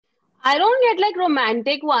I don't get like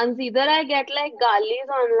romantic ones either. I get like galis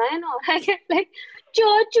online or I get like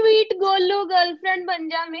church tweet gollu girlfriend ban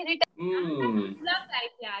ja meri. Hmm. Love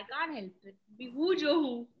life, yeah. I can't help it. Be who jo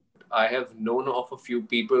hu. I have known of a few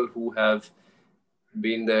people who have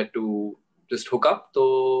been there to just hook up.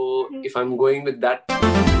 So if I'm going with that,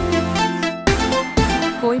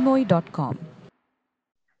 koimoi.com.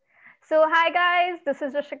 So hi guys, this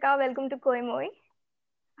is Rishika. Welcome to Koimoi.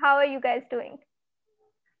 How are you guys doing?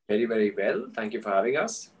 very, very well. Thank you for having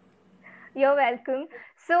us. You're welcome.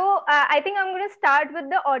 So I think I'm going to start with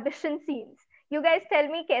the audition scenes. You guys tell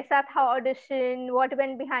me kaisa tha audition, what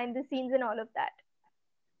went behind the scenes and all of that.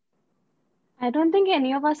 I don't think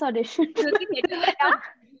any of us auditioned. Yeah?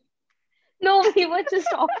 No, we were just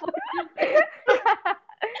offered.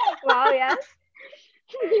 Wow, yeah.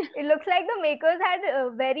 It looks like the makers had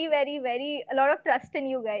a lot of trust in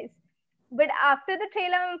you guys. But after the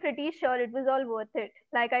trailer, I'm pretty sure it was all worth it.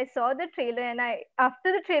 Like I saw the trailer and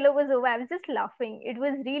after the trailer was over, I was just laughing. It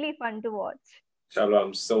was really fun to watch. Chalo,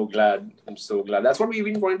 I'm so glad. I'm so glad. That's what we've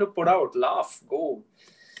been wanting to put out. Laugh, go.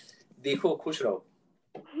 देखो, खुश रहो.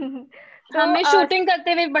 हमें shooting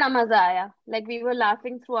करते हुए बड़ा मजा आया. Like we were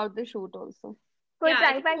laughing throughout the shoot also. कोई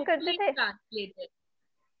prank करते थे?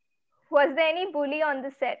 Was there any bully on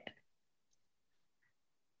the set?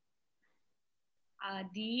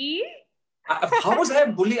 Adi? How was I a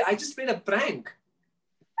bully? I just played a prank.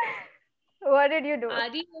 What did you do?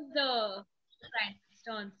 Adi was the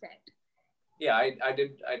prankster on set. Yeah, I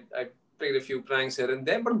did. I played a few pranks here and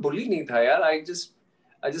there, but bully nahi tha yaar.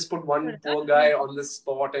 I just put one poor guy on the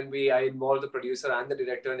spot, and I involved the producer and the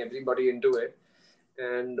director and everybody into it,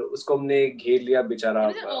 and usko humne gher liya बेचारा.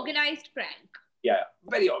 It was an organized prank. Yeah,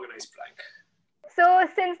 very organized prank. So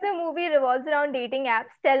since the movie revolves around dating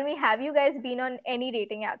apps, tell me, have you guys been on any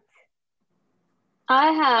dating apps?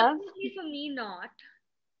 I have. For me, not.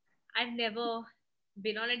 I've never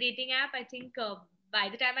been on a dating app. I think by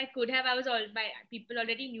the time I could have, people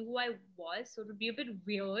already knew who I was, so it would be a bit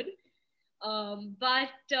weird. I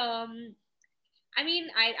mean,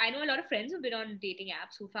 I know a lot of friends who've been on dating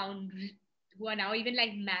apps who are now even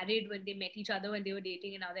like married when they met each other when they were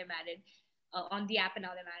dating, and now they're married on the app, and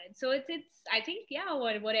now they're married. So it's I think, yeah,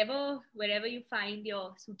 wherever you find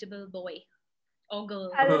your suitable boy or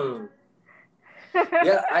girl.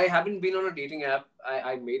 Yeah, I haven't been on a dating app.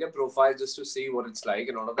 I made a profile just to see what it's like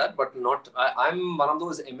and all of that, but I'm one of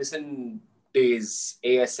those MSN days,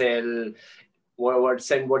 ASL,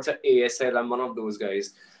 what's an ASL, I'm one of those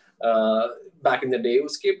guys. Back in the day,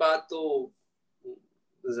 उसके बाद तो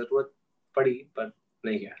जरूरत पड़ी पर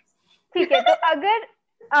नहीं यार. ठीक है, तो अगर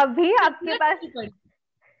अभी आपके पास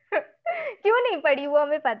क्यों नहीं पड़ी वो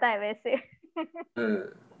हमें पता है वैसे.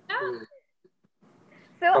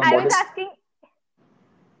 So I was asking,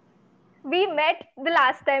 we met the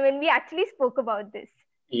last time and we actually spoke about this.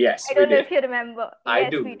 Yes, I don't know if you remember. I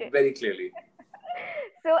Yes, do, we did. very clearly.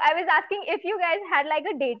 So I was asking, if you guys had like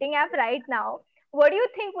a dating app right now, what do you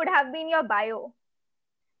think would have been your bio?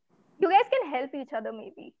 You guys can help each other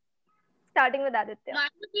maybe. Starting with Aditya. Mine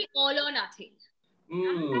would be all or nothing.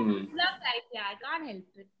 Love life, yeah. I can't help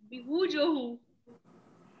it. Be who jo hu.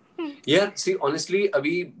 Yeah, see, honestly,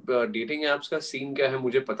 अभी dating apps का scene क्या है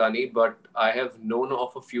मुझे पता नहीं, but I have known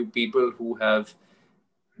of a few people who have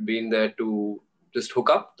been there to just hook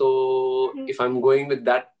up. So if I'm going with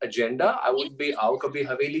that agenda, I would be Aao Kabhi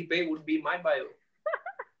Haveli Pe would be my bio.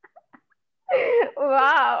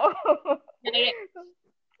 Wow.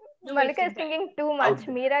 Malika is thinking too much.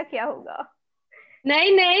 मेरा क्या होगा?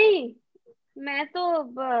 नहीं मैं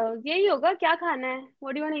तो यही होगा, क्या खाना है?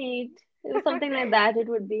 What do you want to eat? Something like that it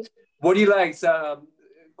would be. What do you like?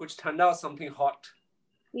 कुछ ठंडा or something hot?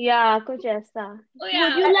 Yeah, कुछ ऐसा. Oh yeah.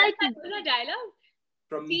 Would you like that was a dialogue?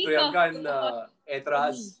 From Priyanka and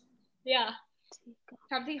Etraz. Yeah.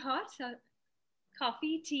 Something hot?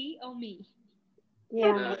 Coffee, tea, or me?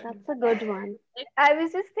 Yeah, that's a good one. I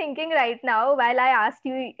was just thinking right now while I asked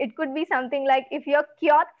you, it could be something like, if you're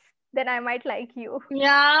cute, then I might like you.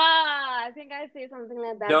 Yeah, I think I'd say something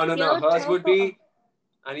like that. No. Hers would be,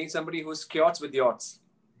 I need somebody who's cute with yachts.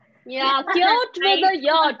 Yeah, cute with a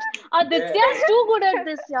yacht. Aditya's too good at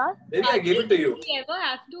this, yaar. Maybe I give it to you. If we ever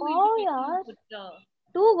have to, yaar.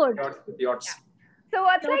 Too good. Cute with yachts. Yeah. So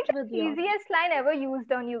what's like the easiest line ever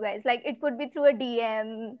used on you guys? Like it could be through a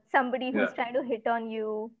DM, somebody who's trying to hit on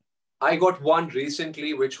you. I got one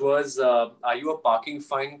recently, which was, are you a parking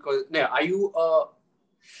fine? Are you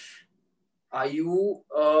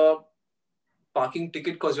a parking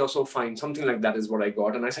ticket because you're so fine? Something like that is what I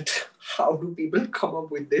got. And I said, how do people come up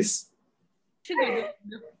with this?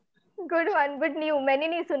 Good one, but new. मैंने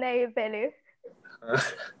नहीं सुना ये पहले.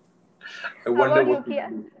 I wonder what you Kiya?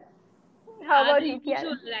 How about the you, TV Kiara?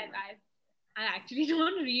 shows that I actually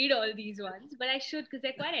don't read all these ones, but I should because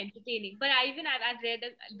they're quite entertaining. But I've read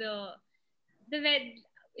the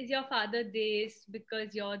is your father this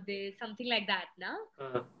because you're this, something like that,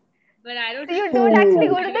 no? But I don't. So you don't actually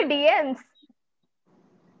go to the DMs.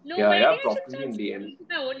 No, Yeah, but yeah, I think I should properly start in DMs. going to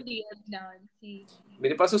my own DMs now and see.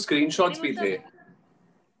 मेरे पास तो screenshots भी थे.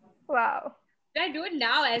 Wow. Should I do it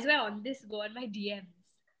now as we're on this? Go on my DMs.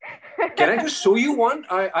 Can I just show you one?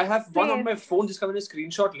 I have one on Please. my phone जिसका मैंने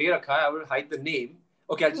screenshot ले रखा है. I will hide the name.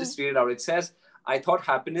 Okay, I'll just read it out. It says, I thought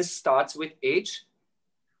happiness starts with H.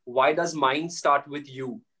 Why does mine start with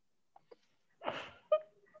you?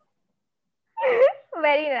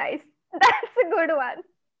 Very nice. That's a good one.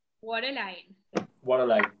 What a line. What a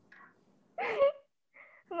line.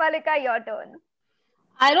 Malika, your turn.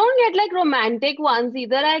 I don't get like romantic ones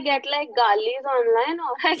either. I get like galis online,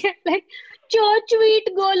 or I get like church tweet,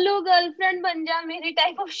 golu, girlfriend banja meri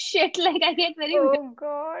type of shit. Like I get very Oh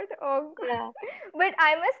God. yeah. But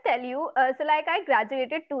I must tell you, so like I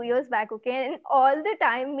graduated 2 years back, okay, and all the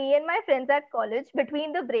time, me and my friends at college,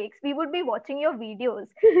 between the breaks, we would be watching your videos.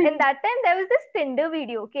 And that time there was this Tinder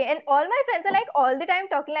video, okay, and all my friends are like all the time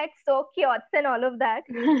talking like so cute and all of that.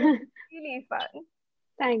 Really fun.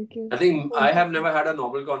 Thank you. I think I have never had a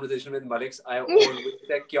normal conversation with Malik. I always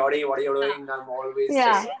say, Kyori, what are you doing? I'm always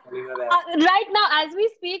Yeah. just telling her that. Right now, as we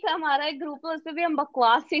speak, हमारा एक group है उसपे भी हम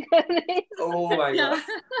बकवास ही कर रहे हैं. Oh my God.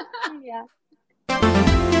 Yeah.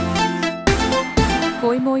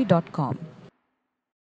 koimoi.com